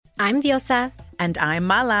I'm Diosa. And I'm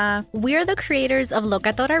Mala. We're the creators of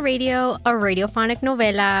Locatora Radio, a radiophonic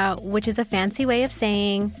novela, which is a fancy way of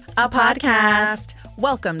saying a podcast.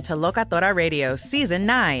 Welcome to Locatora Radio Season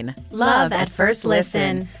 9. Love at First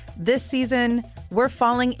Listen. This season, we're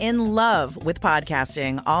falling in love with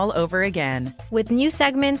podcasting all over again. With new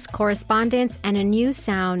segments, correspondence, and a new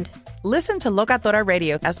sound. Listen to Locatora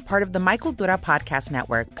Radio as part of the My Cultura Podcast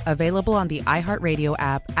Network, available on the iHeartRadio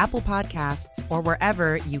app, Apple Podcasts, or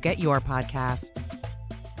wherever you get your podcasts.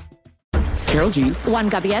 Carol G, Juan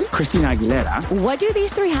Gabriel, Christina Aguilera. What do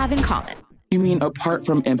these three have in common? You mean apart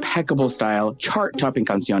from impeccable style, chart-topping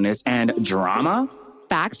canciones, and drama?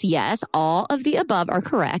 Facts, yes, all of the above are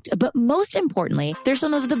correct, but most importantly, they're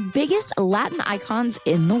some of the biggest Latin icons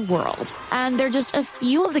in the world. And they're just a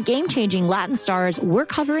few of the game-changing Latin stars we're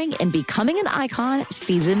covering in Becoming an Icon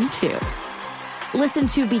Season 2. Listen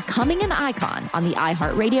to Becoming an Icon on the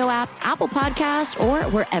iHeartRadio app, Apple Podcasts, or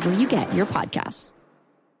wherever you get your podcasts.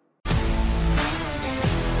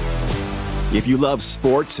 If you love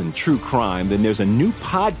sports and true crime, then there's a new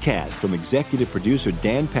podcast from executive producer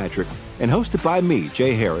Dan Patrick and hosted by me,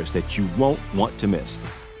 Jay Harris, that you won't want to miss.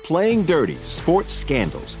 Playing Dirty: Sports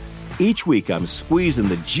Scandals. Each week, I'm squeezing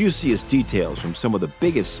the juiciest details from some of the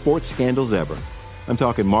biggest sports scandals ever. I'm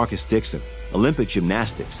talking Marcus Dixon, Olympic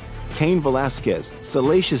gymnastics, Cain Velasquez,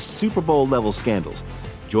 salacious Super Bowl-level scandals.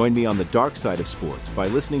 Join me on the dark side of sports by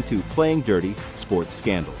listening to Playing Dirty: Sports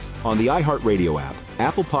Scandals on the iHeartRadio app,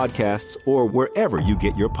 Apple Podcasts, or wherever you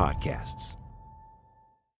get your podcasts.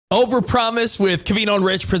 Overpromised with Covino and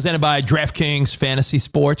Rich, presented by DraftKings Fantasy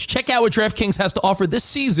Sports. Check out what DraftKings has to offer this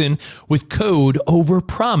season with code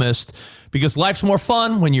Overpromised, because life's more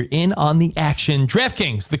fun when you're in on the action.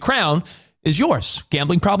 DraftKings, the crown is yours.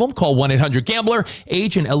 Gambling problem? Call 1-800-GAMBLER.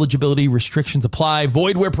 Age and eligibility restrictions apply.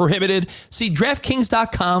 Void where prohibited. See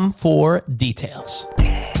DraftKings.com for details.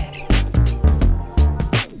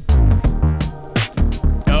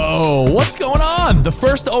 Oh, what's going on? The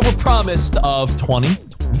first Overpromised of 2024.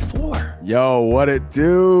 Yo, what it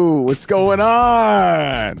do? What's going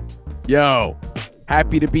on? Yo,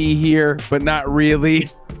 happy to be here, but not really.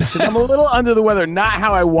 I'm a little under the weather. Not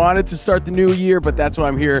how I wanted to start the new year, but that's why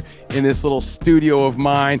I'm here in this little studio of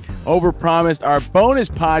mine. Overpromised, our bonus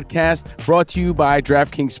podcast brought to you by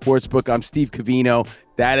DraftKings Sportsbook. I'm Steve Covino.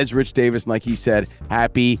 That is Rich Davis. And like he said,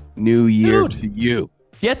 happy new year to you.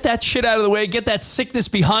 Get that shit out of the way. Get that sickness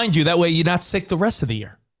behind you. That way you're not sick the rest of the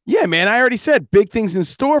year. Yeah, man, I already said big things in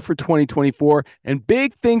store for 2024 and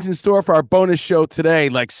big things in store for our bonus show today,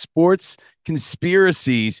 like sports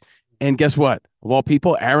conspiracies. And guess what? Of all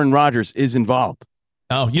people, Aaron Rodgers is involved.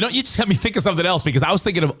 Oh, you just had me think of something else, because I was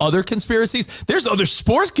thinking of other conspiracies. There's other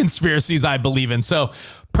sports conspiracies I believe in. So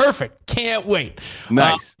perfect. Can't wait.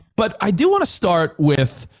 Nice. But I do want to start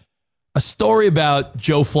with a story about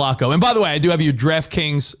Joe Flacco. And by the way, I do have your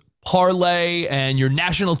DraftKings parlay and your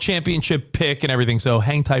national championship pick and everything. So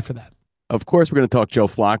hang tight for that. Of course, we're going to talk Joe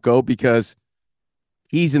Flacco because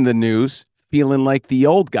he's in the news feeling like the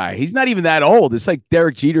old guy. He's not even that old. It's like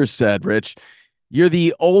Derek Jeter said, Rich, you're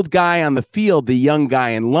the old guy on the field, the young guy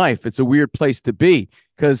in life. It's a weird place to be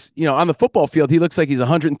because, on the football field, he looks like he's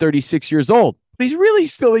 136 years old. But he's really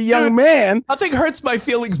still a young man. Nothing hurts my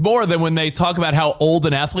feelings more than when they talk about how old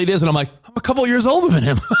an athlete is. And I'm like, I'm a couple years older than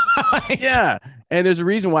him. Yeah. And there's a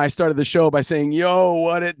reason why I started the show by saying, yo,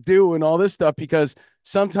 what it do and all this stuff, because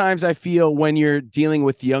sometimes I feel when you're dealing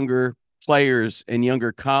with younger players and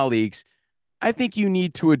younger colleagues, I think you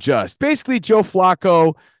need to adjust. Basically, Joe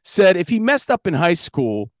Flacco said if he messed up in high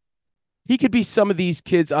school, he could be some of these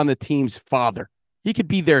kids on the team's father. He could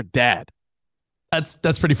be their dad.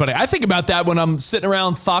 That's pretty funny. I think about that when I'm sitting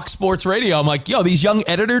around Fox Sports Radio. I'm like, yo, these young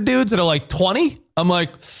editor dudes that are like 20. I'm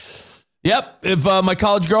like, yep, if my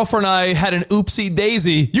college girlfriend and I had an oopsie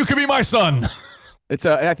daisy, you could be my son.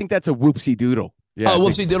 I think that's a whoopsie doodle. Yeah,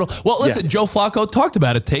 whoopsie doodle. Well, listen, Joe Flacco talked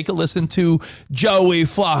about it. Take a listen to Joey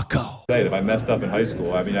Flacco. If I messed up in high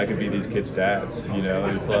school, I mean, I could be these kids' dads.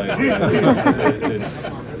 It's like,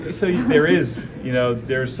 so there is,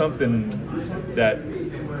 there's something that,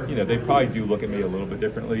 they probably do look at me a little bit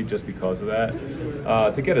differently just because of that.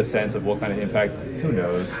 To get a sense of what kind of impact, who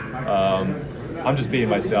knows? I'm just being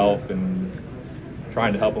myself and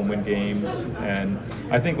trying to help them win games. And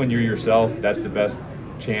I think when you're yourself, that's the best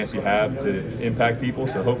chance you have to impact people.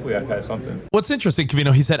 So hopefully I've had something. What's interesting,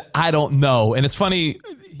 Covino, he said, I don't know. And it's funny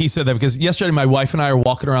he said that because yesterday my wife and I are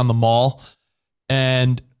walking around the mall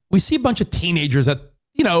and we see a bunch of teenagers at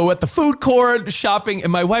the food court shopping.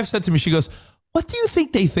 And my wife said to me, she goes, what do you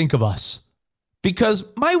think they think of us? Because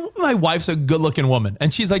my wife's a good looking woman.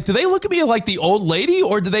 And she's like, do they look at me like the old lady?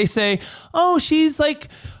 Or do they say, oh, she's like,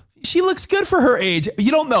 she looks good for her age.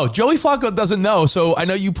 You don't know. Joey Flacco doesn't know. So I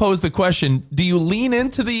know you posed the question. Do you lean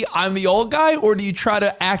into the I'm the old guy, or do you try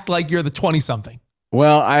to act like you're the 20-something?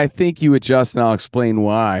 Well, I think you adjust, and I'll explain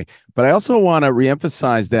why. But I also want to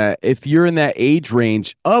reemphasize that if you're in that age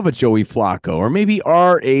range of a Joey Flacco, or maybe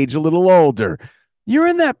our age, a little older, you're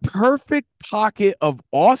in that perfect pocket of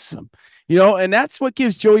awesome. And that's what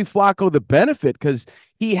gives Joey Flacco the benefit, because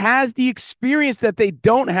he has the experience that they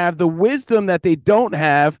don't have, the wisdom that they don't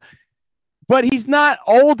have, but he's not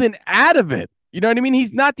old and out of it. You know what I mean?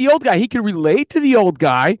 He's not the old guy. He can relate to the old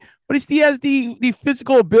guy, but he has the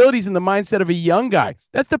physical abilities and the mindset of a young guy.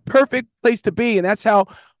 That's the perfect place to be, and that's how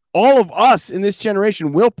all of us in this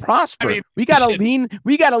generation will prosper. I mean, we gotta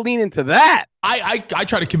lean into that. I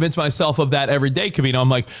try to convince myself of that every day, Covino. I'm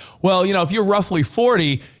like, well, if you're roughly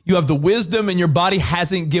 40, you have the wisdom and your body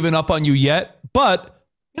hasn't given up on you yet, but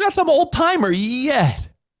you're not some old timer yet.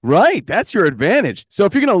 Right. That's your advantage. So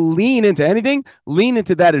if you're going to lean into anything, lean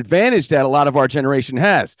into that advantage that a lot of our generation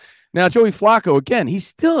has. Now, Joey Flacco, again, he's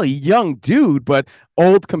still a young dude, but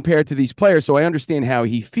old compared to these players. So I understand how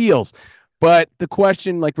he feels. But the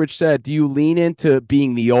question, like Rich said, do you lean into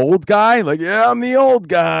being the old guy? Like, yeah, I'm the old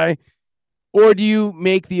guy. Or do you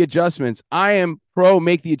make the adjustments? I am pro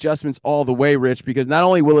make the adjustments all the way, Rich, because not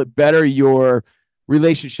only will it better your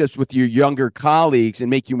relationships with your younger colleagues and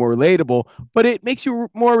make you more relatable, but it makes you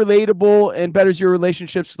more relatable and betters your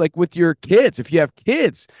relationships like with your kids. If you have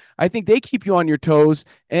kids, I think they keep you on your toes,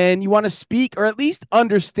 and you want to speak or at least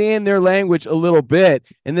understand their language a little bit,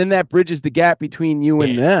 and then that bridges the gap between you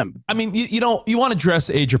and them. I mean, you want to dress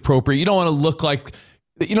age appropriate. You don't want to look like,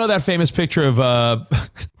 that famous picture of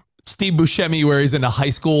Steve Buscemi where he's in a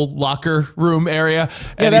high school locker room area.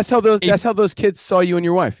 Yeah, that's how those kids saw you and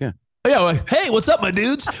your wife. Yeah. Yeah, like, hey, what's up, my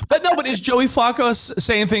dudes? But is Joey Flacco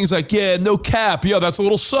saying things like, yeah, no cap, yo, that's a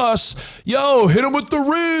little sus, yo, hit him with the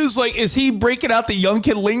Riz? Like, is he breaking out the young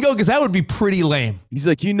kid lingo? Because that would be pretty lame. He's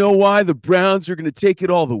like, you know why the Browns are going to take it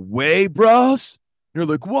all the way, bros? You're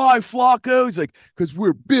like, why, Flacco? He's like, because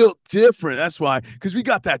we're built different. That's why. Because we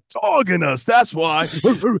got that dog in us. That's why.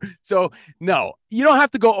 So, no, you don't have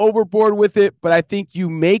to go overboard with it, but I think you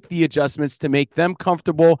make the adjustments to make them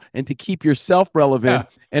comfortable and to keep yourself relevant.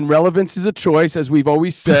 Yeah. And relevance is a choice, as we've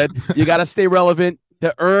always said. You got to stay relevant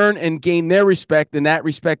to earn and gain their respect, and that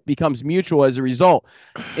respect becomes mutual as a result.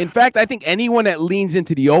 In fact, I think anyone that leans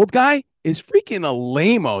into the old guy is freaking a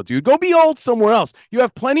lame-o, dude. Go be old somewhere else. You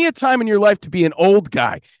have plenty of time in your life to be an old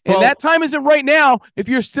guy. And that time isn't right now if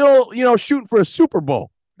you're still, shooting for a Super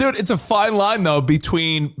Bowl. Dude, it's a fine line, though,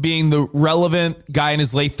 between being the relevant guy in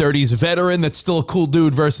his late 30s, veteran that's still a cool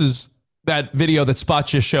dude, versus that video that Spot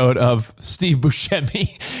just showed of Steve Buscemi.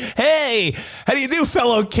 Hey, how do you do,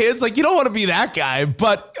 fellow kids? Like, you don't want to be that guy.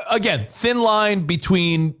 But again, thin line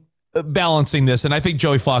between balancing this, and I think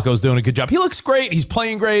Joey Flacco is doing a good job. He looks great. He's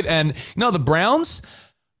playing great. And, the Browns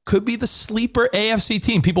could be the sleeper AFC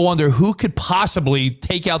team. People wonder who could possibly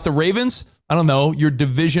take out the Ravens. I don't know, your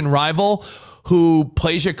division rival who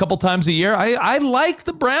plays you a couple times a year. I like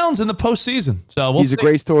the Browns in the postseason. So he's a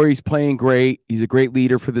great story. He's playing great. He's a great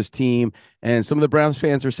leader for this team. And some of the Browns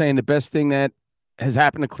fans are saying the best thing that has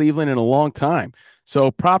happened to Cleveland in a long time.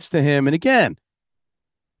 So props to him. And again,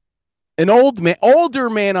 an older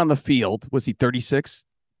man on the field. Was he 36?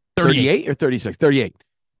 38 or 36? 38.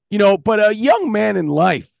 But a young man in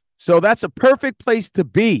life. So that's a perfect place to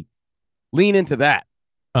be. Lean into that.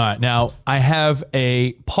 All right, now I have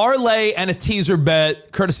a parlay and a teaser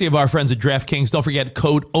bet, courtesy of our friends at DraftKings. Don't forget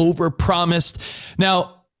code Overpromised.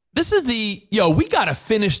 Now, this is we got to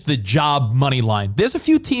finish the job money line. There's a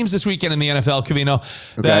few teams this weekend in the NFL, Covino,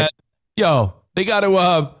 that, they got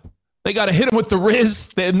to hit them with the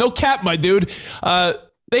Riz. No cap, my dude.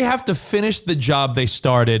 They have to finish the job they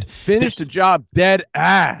started. Finish the job dead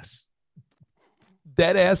ass.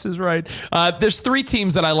 Dead ass is right. There's three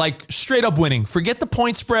teams that I like straight up winning. Forget the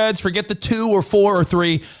point spreads. Forget the 2 or 4 or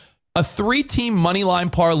 3. A 3-team money line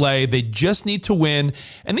parlay. They just need to win.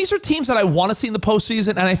 And these are teams that I want to see in the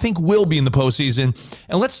postseason, and I think will be in the postseason.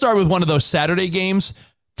 And let's start with one of those Saturday games.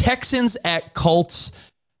 Texans at Colts.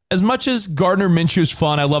 As much as Gardner Minshew's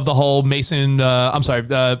fun, I love the whole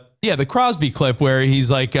the Crosby clip where he's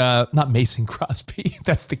like, not Mason Crosby.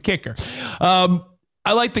 That's the kicker.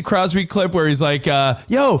 I like the Crosby clip where he's like,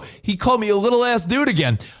 he called me a little ass dude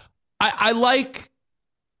again. I like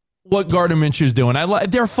what Gardner Minshew's doing.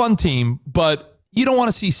 They're a fun team, but you don't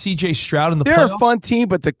want to see CJ Stroud in the playoffs. They're a fun team,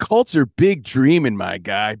 but the Colts are big dreaming, my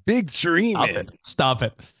guy. Big dreaming. Stop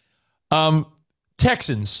it.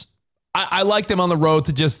 Texans. I like them on the road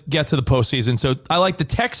to just get to the postseason. So I like the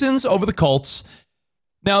Texans over the Colts.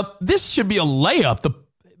 Now, this should be a layup.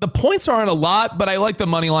 the points aren't a lot, but I like the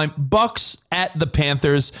money line. Bucks at the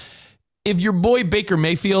Panthers. If your boy Baker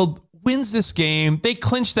Mayfield wins this game, they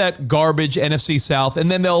clinch that garbage NFC South,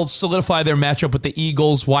 and then they'll solidify their matchup with the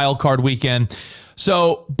Eagles wild card weekend.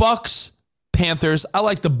 So Bucks, Panthers. I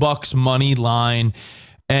like the Bucks money line.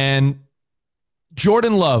 And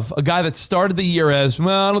Jordan Love, a guy that started the year as,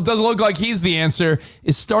 well, it doesn't look like he's the answer,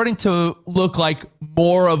 is starting to look like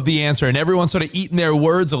more of the answer. And everyone's sort of eating their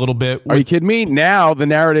words a little bit. Are you kidding me? Now the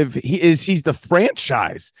narrative he's the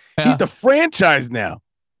franchise. Yeah. He's the franchise now.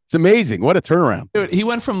 It's amazing. What a turnaround. Dude, he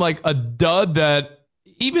went from like a dud that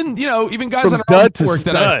even guys from on our dud own to network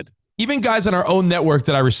stud. Even guys on our own network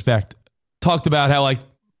that I respect talked about how, like,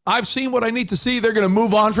 I've seen what I need to see. They're going to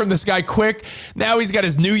move on from this guy quick. Now he's got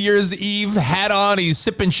his New Year's Eve hat on. He's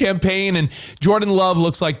sipping champagne, and Jordan Love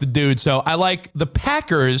looks like the dude. So I like the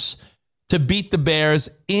Packers to beat the Bears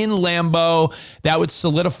in Lambeau. That would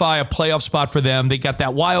solidify a playoff spot for them. They got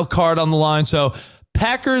that wild card on the line. So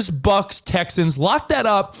Packers, Bucks, Texans, lock that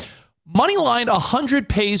up. Money line 100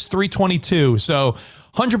 pays 322. So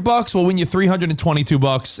 $100 will win you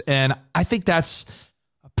 $322. And I think that's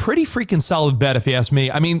a pretty freaking solid bet, if you ask me.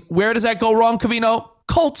 I mean, where does that go wrong, Covino?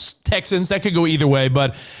 Colts, Texans, that could go either way.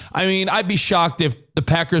 But I mean, I'd be shocked if the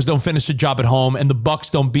Packers don't finish the job at home and the Bucks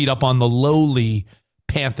don't beat up on the lowly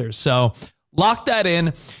Panthers. So lock that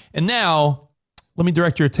in. And now let me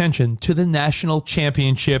direct your attention to the national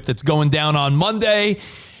championship that's going down on Monday.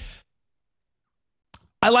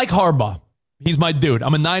 I like Harbaugh. He's my dude.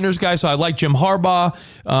 I'm a Niners guy, so I like Jim Harbaugh.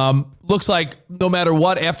 Looks like no matter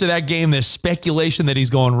what, after that game, there's speculation that he's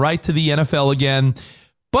going right to the NFL again.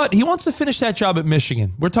 But he wants to finish that job at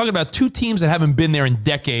Michigan. We're talking about two teams that haven't been there in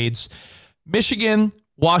decades. Michigan,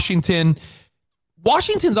 Washington.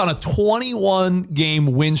 Washington's on a 21-game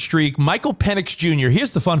win streak. Michael Penix Jr.,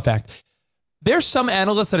 here's the fun fact. There's some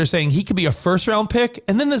analysts that are saying he could be a first-round pick,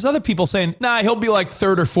 and then there's other people saying, nah, he'll be like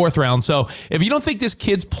third or fourth round. So if you don't think this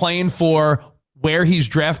kid's playing for where he's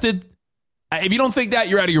drafted, if you don't think that,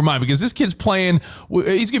 you're out of your mind, because this kid's playing,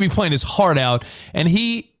 he's going to be playing his heart out, and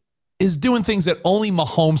he is doing things that only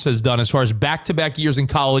Mahomes has done as far as back-to-back years in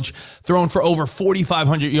college, throwing for over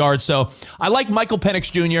 4,500 yards. So I like Michael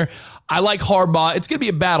Penix Jr. I like Harbaugh. It's going to be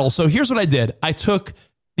a battle. So here's what I did. I took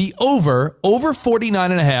the over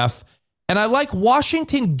 49.5, and I like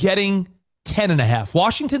Washington getting 10.5.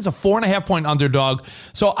 Washington's a 4.5-point underdog.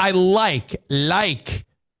 So I like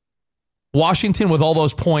Washington with all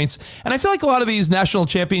those points. And I feel like a lot of these national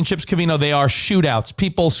championships, Covino, they are shootouts.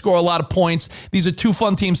 People score a lot of points. These are two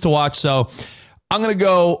fun teams to watch. So I'm going to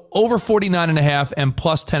go over 49.5 and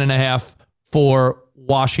plus 10.5 for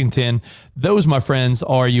Washington. Those, my friends,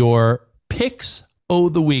 are your picks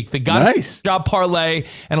of the week. The nice job parlay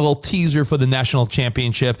and a little teaser for the national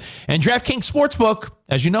championship. And DraftKings Sportsbook,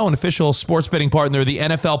 as you know, an official sports betting partner of the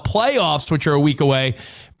NFL playoffs, which are a week away,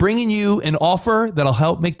 bringing you an offer that'll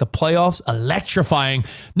help make the playoffs electrifying.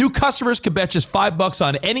 New customers can bet just $5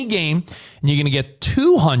 on any game, and you're going to get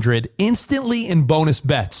 $200 instantly in bonus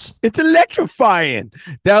bets. It's electrifying.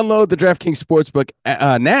 Download the DraftKings Sportsbook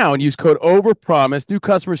now and use code Overpromised. New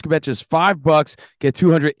customers can bet just $5, get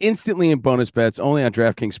 $200 instantly in bonus bets only on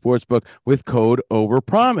DraftKings Sportsbook with code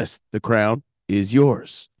Overpromised. The crown is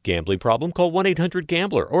yours. Gambling problem? Call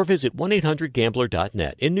 1-800-GAMBLER or visit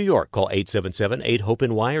 1-800-GAMBLER.net. In New York, call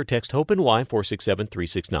 877-8-HOPE-NY or text HOPE-NY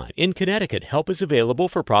 467-369. In Connecticut, help is available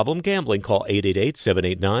for problem gambling. Call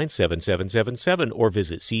 888-789-7777 or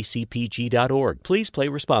visit ccpg.org. Please play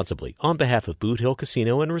responsibly. On behalf of Boot Hill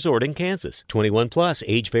Casino and Resort in Kansas. 21 plus,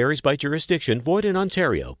 age varies by jurisdiction, void in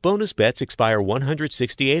Ontario. Bonus bets expire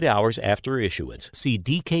 168 hours after issuance. See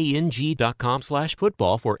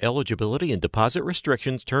dkng.com/football for eligibility and deposit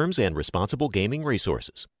restrictions, terms, and responsible gaming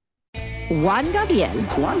resources. Juan Gabriel,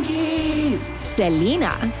 Juanquis,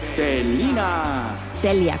 Selena, Selena,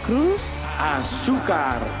 Celia Cruz,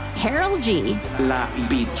 Azúcar, Harold G, La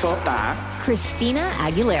Bichota, Christina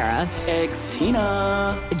Aguilera,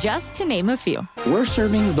 Ex-Tina. just to name a few. We're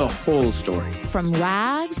serving the whole story From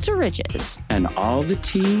rags to riches. and all the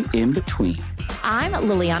tea in between. I'm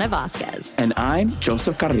Liliana Vasquez, And I'm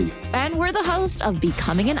Joseph Carrillo. and we're the host of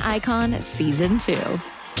Becoming an Icon Season 2.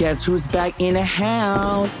 Guess who's back in the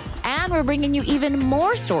house? And we're bringing you even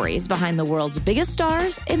more stories behind the world's biggest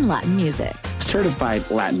stars in Latin music. Certified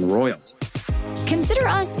Latin royalty. Consider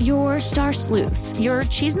us your star sleuths, your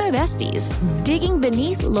chisme besties, digging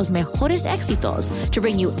beneath los mejores éxitos to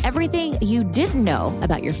bring you everything you didn't know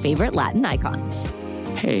about your favorite Latin icons.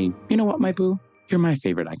 Hey, you know what, my boo? You're my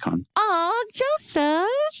favorite icon. Aw, Joseph!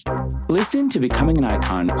 Listen to Becoming an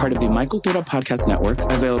Icon, part of the Michael Dura Podcast Network,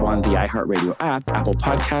 available on the iHeartRadio app, Apple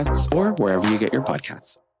Podcasts, or wherever you get your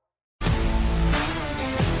podcasts.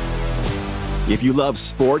 If you love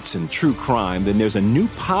sports and true crime, then there's a new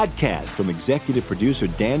podcast from executive producer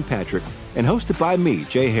Dan Patrick and hosted by me,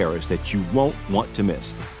 Jay Harris, that you won't want to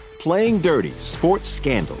miss. Playing Dirty: Sports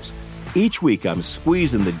Scandals. Each week, I'm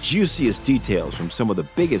squeezing the juiciest details from some of the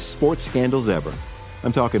biggest sports scandals ever.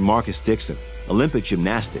 I'm talking Marcus Dixon, Olympic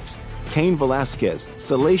gymnastics, Cain Velasquez,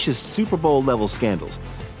 salacious Super Bowl-level scandals.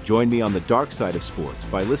 Join me on the dark side of sports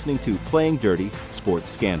by listening to Playing Dirty: Sports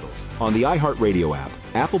Scandals on the iHeartRadio app,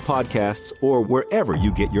 Apple Podcasts, or wherever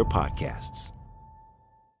you get your podcasts.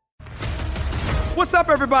 What's up,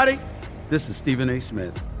 everybody? This is Stephen A.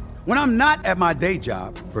 Smith. When I'm not at my day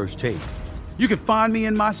job, First Take, you can find me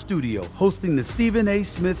in my studio hosting the Stephen A.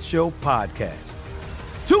 Smith Show podcast.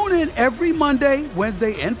 Tune in every Monday,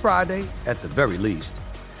 Wednesday, and Friday, at the very least,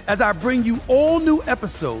 as I bring you all new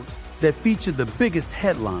episodes that feature the biggest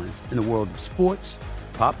headlines in the world of sports,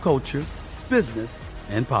 pop culture, business,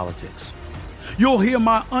 and politics. You'll hear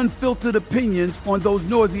my unfiltered opinions on those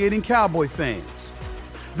nauseating Cowboy fans,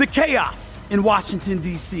 the chaos in Washington,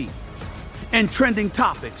 D.C., and trending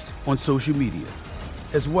topics on social media,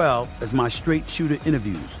 as well as my straight shooter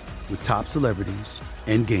interviews with top celebrities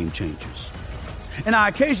and game changers. And I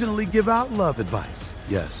occasionally give out love advice.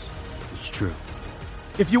 Yes, it's true.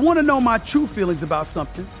 If you want to know my true feelings about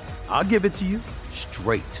something, I'll give it to you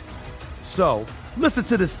straight. So listen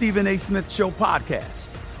to the Stephen A. Smith Show podcast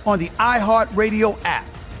on the iHeartRadio app,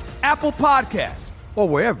 Apple Podcasts, or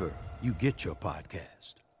wherever you get your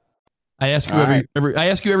podcast. I ask you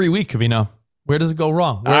every week, Covino. Where does it go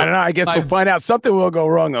wrong? I don't know. I guess we'll find out. Something will go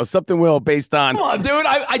wrong, though. Something will, based on. Come on, dude.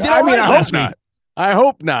 I did all right last week. I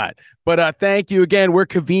hope not. But thank you again. We're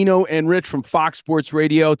Covino and Rich from Fox Sports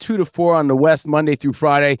Radio, 2 to 4 on the West, Monday through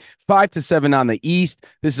Friday, 5 to 7 on the East.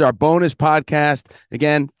 This is our bonus podcast.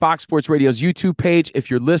 Again, Fox Sports Radio's YouTube page if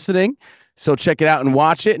you're listening. So check it out and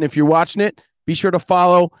watch it. And if you're watching it, be sure to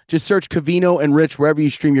follow. Just search Covino and Rich wherever you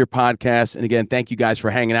stream your podcasts. And again, thank you guys for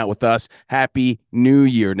hanging out with us. Happy New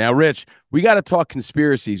Year. Now, Rich, we got to talk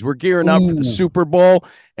conspiracies. We're gearing up for the Super Bowl,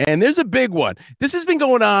 and there's a big one. This has been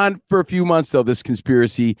going on for a few months, though, this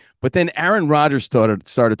conspiracy. But then Aaron Rodgers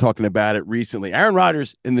started talking about it recently. Aaron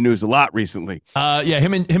Rodgers in the news a lot recently.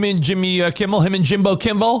 Him and Jimmy Kimmel, him and Jimbo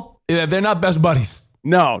Kimball, they're not best buddies.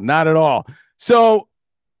 No, not at all. So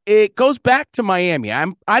it goes back to Miami. I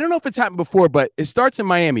don't know if it's happened before, but it starts in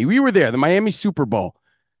Miami. We were there, the Miami Super Bowl.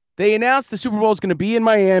 They announced the Super Bowl is going to be in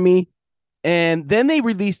Miami, and then they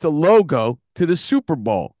released the logo to the Super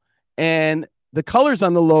Bowl. And the colors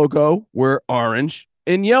on the logo were orange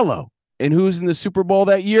and yellow. And who's in the Super Bowl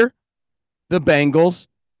that year? The Bengals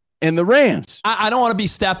and the Rams. I don't want to be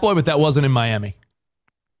stat boy, but that wasn't in Miami.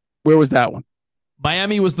 Where was that one?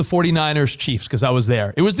 Miami was the 49ers Chiefs because I was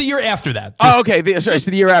there. It was the year after that. Okay. So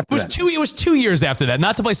the year after that. It was 2 years after that.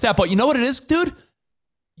 Not to play stat boy. You know what it is, dude?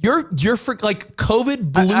 You're for like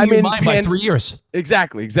COVID blew your mind by 3 years.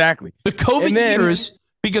 Exactly. The COVID years,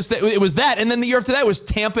 because it was that, and then the year after that was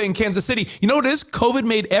Tampa and Kansas City. You know what it is? COVID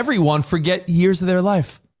made everyone forget years of their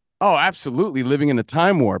life. Oh, absolutely, living in a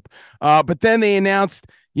time warp. But then they announced,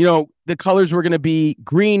 the colors were going to be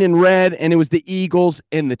green and red, and it was the Eagles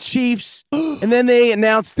and the Chiefs. And then they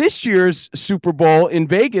announced this year's Super Bowl in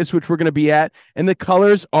Vegas, which we're going to be at, and the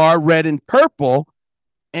colors are red and purple.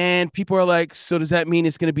 And people are like, so does that mean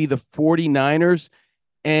it's going to be the 49ers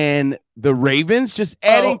and the Ravens? Just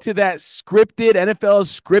adding to that NFL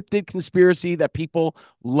scripted conspiracy that people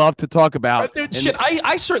love to talk about.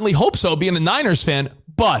 I certainly hope so, being a Niners fan.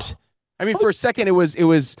 But I mean, for a second, it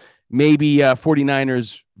was maybe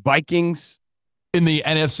 49ers Vikings in the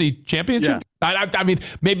NFC Championship. Yeah. I mean,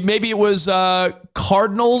 maybe it was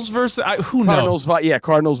Cardinals versus who knows?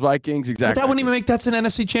 Cardinals Vikings, exactly. But that wouldn't even make that's an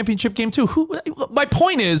NFC Championship game too. My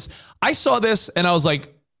point is, I saw this and I was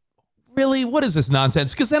like, really, what is this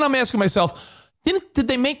nonsense? Because then I'm asking myself, did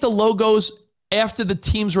they make the logos after the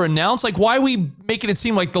teams were announced? Like, why are we making it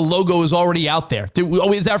seem like the logo is already out there?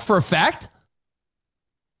 Is that for a fact?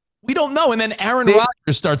 We don't know. And then Aaron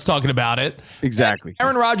Rodgers starts talking about it. Exactly.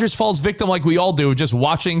 Aaron Rodgers falls victim like we all do, just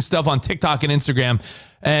watching stuff on TikTok and Instagram.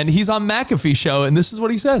 And he's on McAfee show, and this is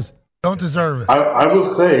what he says. Don't deserve it. I will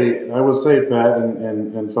say, Pat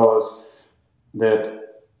and fellas,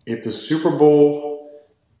 that if the Super Bowl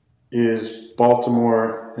is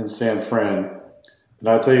Baltimore and San Fran, and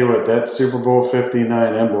I'll tell you what, that Super Bowl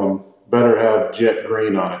 59 emblem better have jet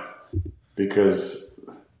green on it, because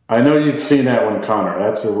I know you've seen that one, Connor.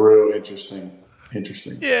 That's a real interesting.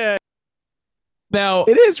 Yeah. Now,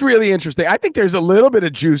 it is really interesting. I think there's a little bit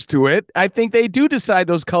of juice to it. I think they do decide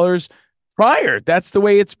those colors prior. That's the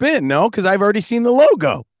way it's been, no? Because I've already seen the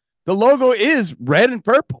logo. The logo is red and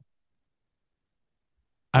purple.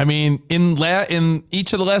 I mean, in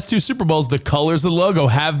each of the last 2 Super Bowls, the colors of the logo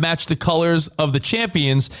have matched the colors of the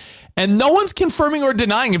champions. And no one's confirming or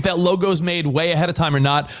denying if that logo's made way ahead of time or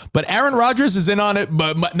not. But Aaron Rodgers is in on it.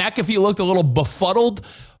 But McAfee looked a little befuddled.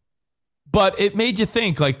 But it made you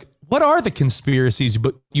think, like, what are the conspiracies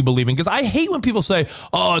you believe in? Because I hate when people say,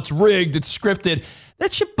 oh, it's rigged, it's scripted.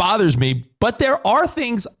 That shit bothers me. But there are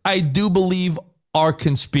things I do believe are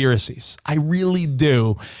conspiracies. I really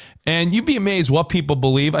do. And you'd be amazed what people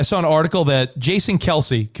believe. I saw an article that Jason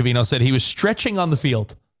Kelsey, Covino, said he was stretching on the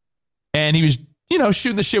field. And he was,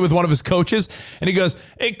 shooting the shit with one of his coaches. And he goes,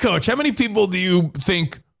 hey, coach, how many people do you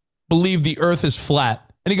think believe the earth is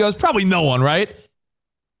flat? And he goes, probably no one, right?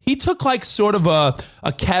 He took like sort of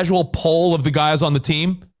a casual poll of the guys on the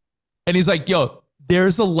team. And he's like, yo,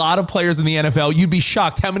 there's a lot of players in the NFL. You'd be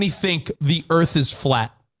shocked how many think the earth is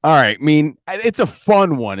flat. All right. I mean, it's a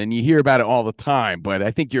fun one, and you hear about it all the time, but I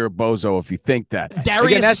think you're a bozo if you think that.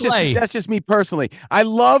 Darius Slay. That's just me personally. I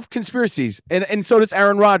love conspiracies, and so does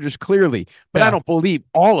Aaron Rodgers, clearly, but I don't believe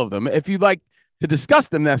all of them. If you'd like to discuss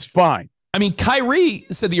them, that's fine. I mean, Kyrie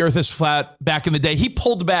said the earth is flat back in the day. He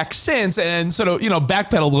pulled back since and sort of,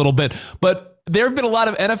 backpedaled a little bit. But there have been a lot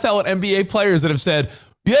of NFL and NBA players that have said,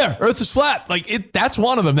 yeah, earth is flat. Like that's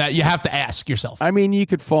one of them that you have to ask yourself. I mean, you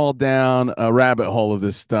could fall down a rabbit hole of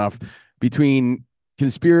this stuff between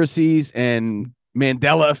conspiracies and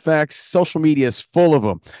Mandela effects. Social media is full of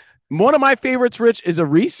them. One of my favorites, Rich, is a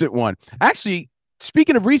recent one. Actually,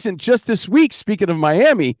 speaking of recent, just this week, speaking of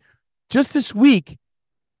Miami, just this week,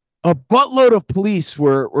 a buttload of police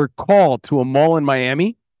were called to a mall in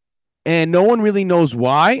Miami, and no one really knows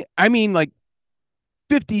why. I mean, like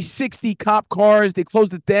 50, 60 cop cars, they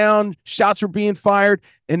closed it down, shots were being fired,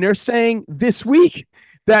 and they're saying this week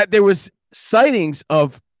that there was sightings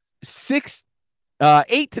of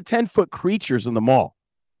 8 to 10 foot creatures in the mall.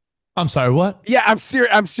 I'm sorry, what? Yeah,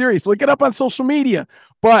 I'm serious. Look it up on social media.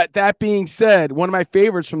 But that being said, one of my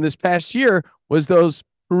favorites from this past year was those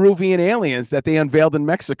Peruvian aliens that they unveiled in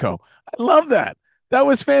Mexico. I love that. That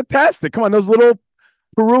was fantastic. Come on, those little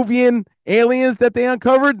Peruvian aliens that they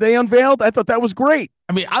unveiled. I thought that was great.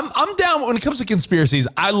 I mean, I'm down when it comes to conspiracies.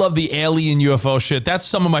 I love the alien UFO shit. That's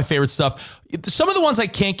some of my favorite stuff. Some of the ones I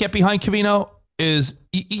can't get behind, Covino, is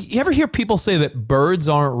you ever hear people say that birds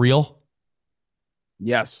aren't real?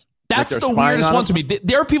 Yes. That's the weirdest one to me.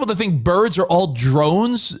 There are people that think birds are all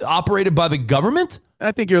drones operated by the government.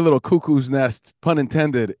 I think you're a little cuckoo's nest, pun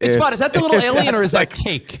intended. Is that the little alien or is that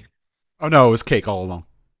cake? Oh, no, it was cake all along.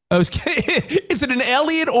 Is it an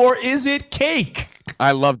alien or is it cake?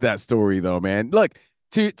 I love that story, though, man. Look,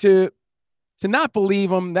 to not believe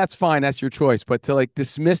them, that's fine. That's your choice. But to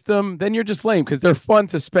dismiss them, then you're just lame because they're fun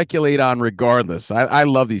to speculate on regardless. I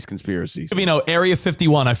love these conspiracies. Area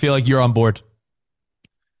 51, I feel like you're on board.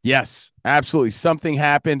 Yes, absolutely. Something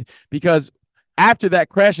happened because after that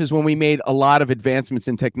crash is when we made a lot of advancements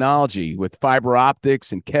in technology with fiber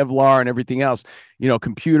optics and Kevlar and everything else.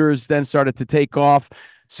 Computers then started to take off.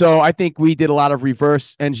 So I think we did a lot of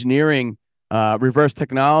reverse engineering, reverse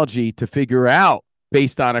technology to figure out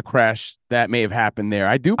based on a crash that may have happened there.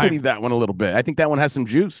 I do believe that one a little bit. I think that one has some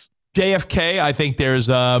juice. JFK, I think there's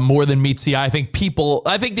more than meets the eye. I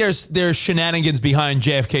think there's shenanigans behind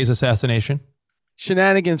JFK's assassination.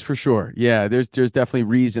 Shenanigans for sure. Yeah, there's definitely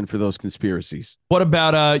reason for those conspiracies. What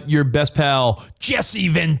about your best pal, Jesse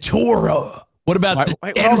Ventura? What about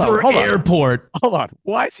the Denver airport? Hold on.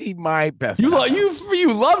 Why is he my best pal?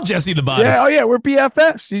 You love Jesse the Body. Yeah, we're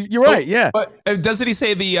BFFs. You're right, yeah. But doesn't he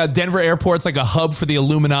say the Denver airport's like a hub for the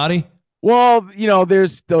Illuminati? Well,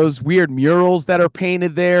 there's those weird murals that are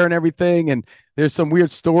painted there and everything, and there's some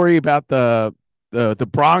weird story about the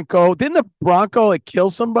Bronco. Didn't the Bronco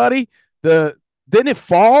kill somebody? Didn't it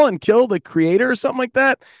fall and kill the creator or something like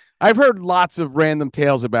that? I've heard lots of random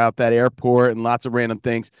tales about that airport and lots of random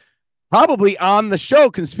things. Probably on the show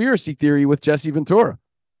Conspiracy Theory with Jesse Ventura.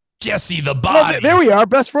 Jesse the Body. There we are,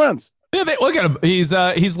 best friends. Yeah, look at him. He's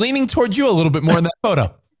leaning towards you a little bit more in that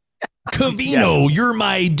photo. Covino, yes. You're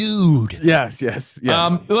my dude. Yes.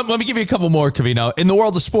 Let me give you a couple more, Covino. In the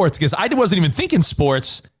world of sports, because I wasn't even thinking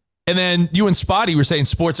sports, and then you and Spotty were saying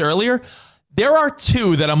sports earlier. There are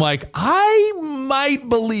two that I'm like, I might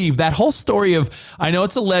believe that whole story of, I know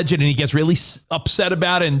it's a legend and he gets really upset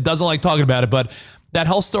about it and doesn't like talking about it, but that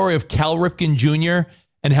whole story of Cal Ripken Jr.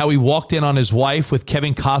 and how he walked in on his wife with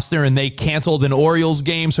Kevin Costner and they canceled an Orioles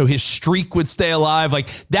game so his streak would stay alive. Like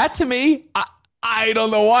that to me, I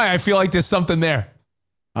don't know why. I feel like there's something there.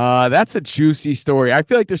 That's a juicy story. I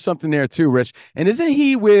feel like there's something there too, Rich. And is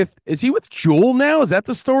he with Jewel now? Is that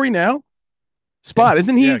the story now? Spot,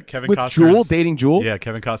 isn't he Kevin with Costner's, Jewel, dating Jewel? Yeah,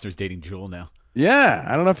 Kevin Costner's dating Jewel now. Yeah,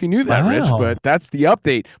 I don't know if you knew that, Rich, Wow. but that's the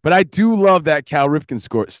update. But I do love that Cal Ripken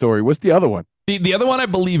story. What's the other one? The other one I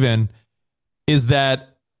believe in is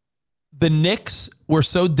that the Knicks were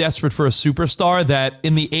so desperate for a superstar that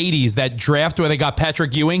in the 80s, that draft where they got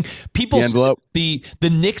Patrick Ewing, people said the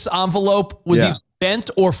Knicks envelope was either bent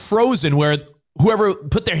or frozen, where whoever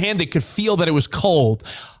put their hand in could feel that it was cold.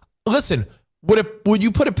 Listen, would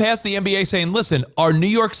you put it past the NBA saying, listen, our New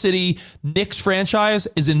York City Knicks franchise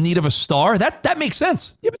is in need of a star? That makes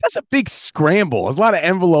sense. Yeah, but that's a big scramble. There's a lot of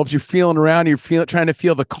envelopes you're feeling around. You're trying to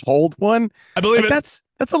feel the cold one. I believe it.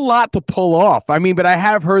 That's a lot to pull off. I mean, but I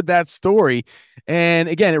have heard that story. And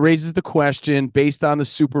again, it raises the question based on the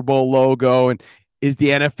Super Bowl logo and is the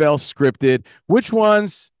NFL scripted? Which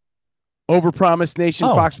ones, Overpromised Nation,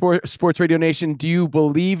 Fox Sports Radio Nation, do you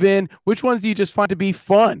believe in? Which ones do you just find to be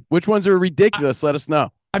fun? Which ones are ridiculous? Let us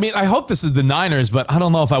know. I mean, I hope this is the Niners, but I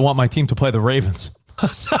don't know if I want my team to play the Ravens.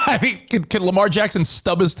 So, I mean, could Lamar Jackson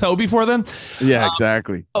stub his toe before then? Yeah,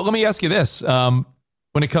 exactly. Let me ask you this.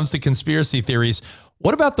 When it comes to conspiracy theories,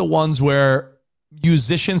 what about the ones where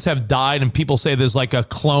musicians have died and people say there's like a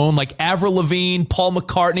clone, like Avril Lavigne, Paul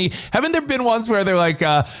McCartney? Haven't there been ones where they're like,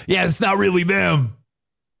 yeah, it's not really them?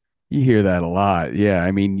 You hear that a lot. Yeah,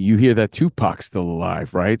 I mean, you hear that Tupac's still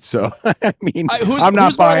alive, right? So, I mean, I'm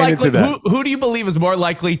not buying into that. Who do you believe is more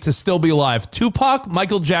likely to still be alive? Tupac,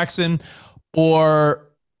 Michael Jackson, or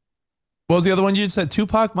what was the other one you said?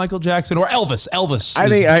 Tupac, Michael Jackson, or Elvis? I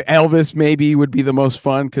think Elvis maybe would be the most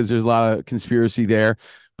fun because there's a lot of conspiracy there.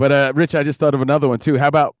 But, Rich, I just thought of another one, too. How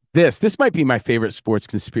about this? This might be my favorite sports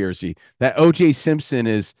conspiracy. That O.J. Simpson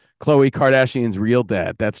is Khloe Kardashian's real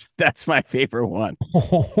dad. That's my favorite one.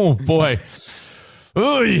 Oh, boy.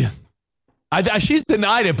 Ooh. She's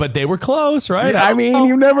denied it, but they were close, right? Yeah, I mean,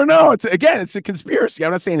 you never know. It's a conspiracy.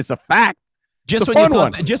 I'm not saying it's a fact. Just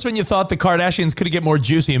when you thought the Kardashians could get more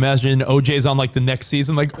juicy, imagine OJ's on like the next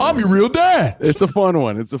season, like, I'm your real dad. It's a fun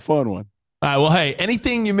one. All right, well, hey,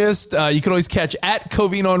 anything you missed, you can always catch at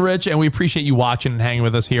Covino and Rich, and we appreciate you watching and hanging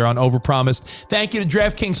with us here on Overpromised. Thank you to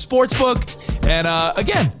DraftKings Sportsbook, and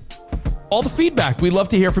again, all the feedback. We'd love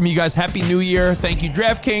to hear from you guys. Happy New Year. Thank you,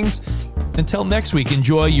 DraftKings. Until next week,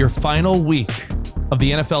 enjoy your final week of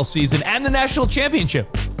the NFL season and the National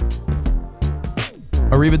Championship.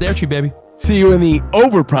 Arrivederci, baby. See you in the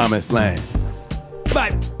Overpromised land.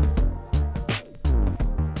 Bye.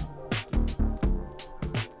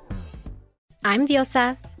 I'm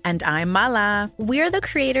Diosa. And I'm Mala. We're the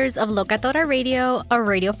creators of Locatora Radio, a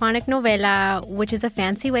radiophonic novela, which is a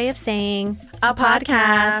fancy way of saying a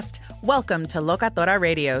podcast. Welcome to Locatora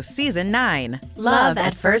Radio Season 9. Love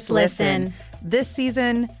at First Listen. This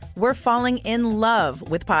season, we're falling in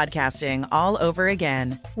love with podcasting all over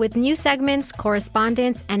again. With new segments,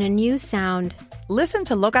 correspondence, and a new sound. Listen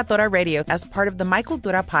to Locatora Radio as part of the Michael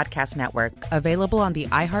Dura Podcast Network, available on the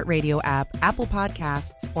iHeartRadio app, Apple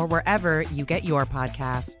Podcasts, or wherever you get your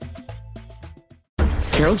podcasts.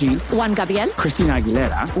 Carol G, Juan Gabriel, Christina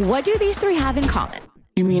Aguilera. What do these three have in common?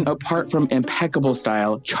 You mean apart from impeccable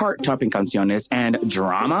style, chart-topping canciones, and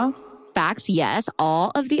drama? Facts, yes,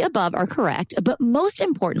 all of the above are correct, but most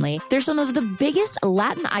importantly, they're some of the biggest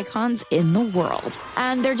Latin icons in the world.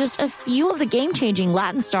 And they're just a few of the game-changing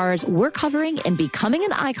Latin stars we're covering in Becoming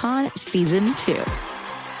an Icon Season 2.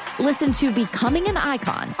 Listen to Becoming an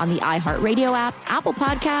Icon on the iHeartRadio app, Apple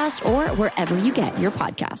Podcasts, or wherever you get your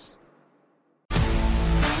podcasts.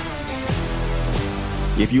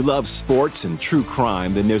 If you love sports and true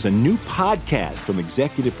crime, then there's a new podcast from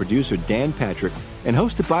executive producer Dan Patrick and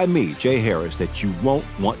hosted by me, Jay Harris, that you won't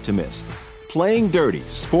want to miss. Playing Dirty: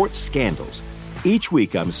 Sports Scandals. Each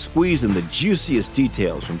week, I'm squeezing the juiciest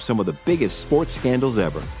details from some of the biggest sports scandals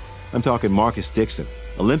ever. I'm talking Marcus Dixon,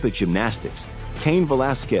 Olympic gymnastics, Cain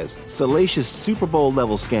Velasquez, salacious Super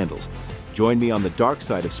Bowl-level scandals. Join me on the dark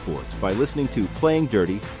side of sports by listening to Playing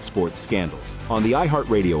Dirty: Sports Scandals on the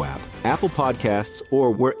iHeartRadio app, Apple Podcasts,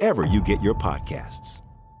 or wherever you get your podcasts.